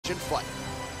decision fight.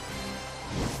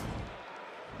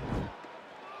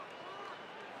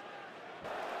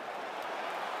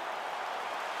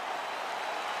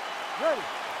 Ready.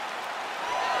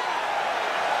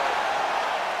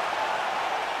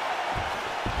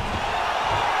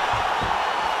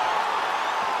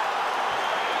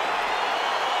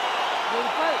 Ready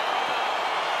to fight.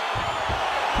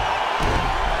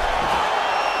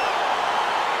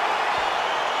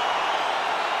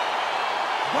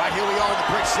 All right, here we are in the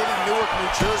Brick City, Newark, New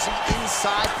Jersey,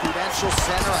 inside Prudential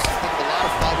Center. I can think of a lot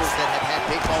of fighters that have had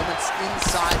big moments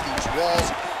inside these walls.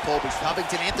 Colby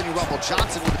Covington, Anthony Rumble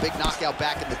Johnson with a big knockout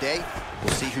back in the day.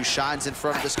 We'll see who shines in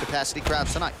front of this capacity crowd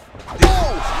tonight.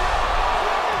 Oh!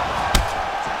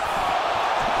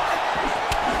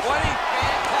 What a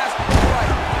fantastic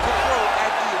fight to throw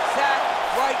at the exact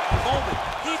right moment.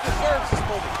 He deserves this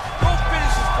moment. Go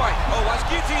finish this fight. Oh, watch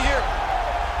guillotine here.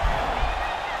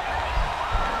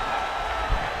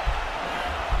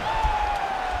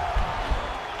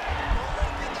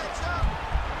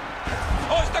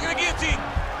 Oh, stuck in the guillotine.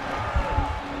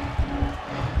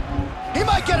 He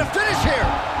might get a finish here.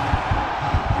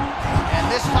 And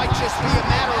this might just be a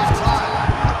matter of time.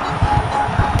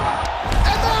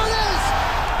 And there it is!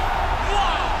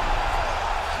 Wow!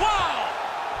 Wow!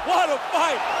 What a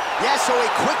fight! Yeah, so a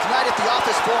quick night at the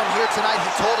office for him here tonight.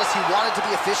 He told us he wanted to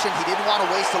be efficient. He didn't want to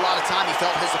waste a lot of time. He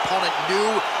felt his opponent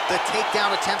knew the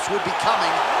takedown attempts would be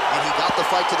coming, and he got the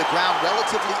fight to the ground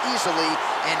relatively easily,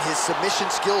 and his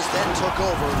submission skills then took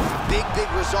over.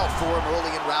 Big result for him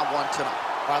early in round one tonight.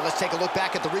 All right, let's take a look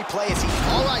back at the replay.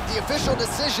 All right, the official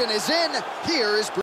decision is in. Here is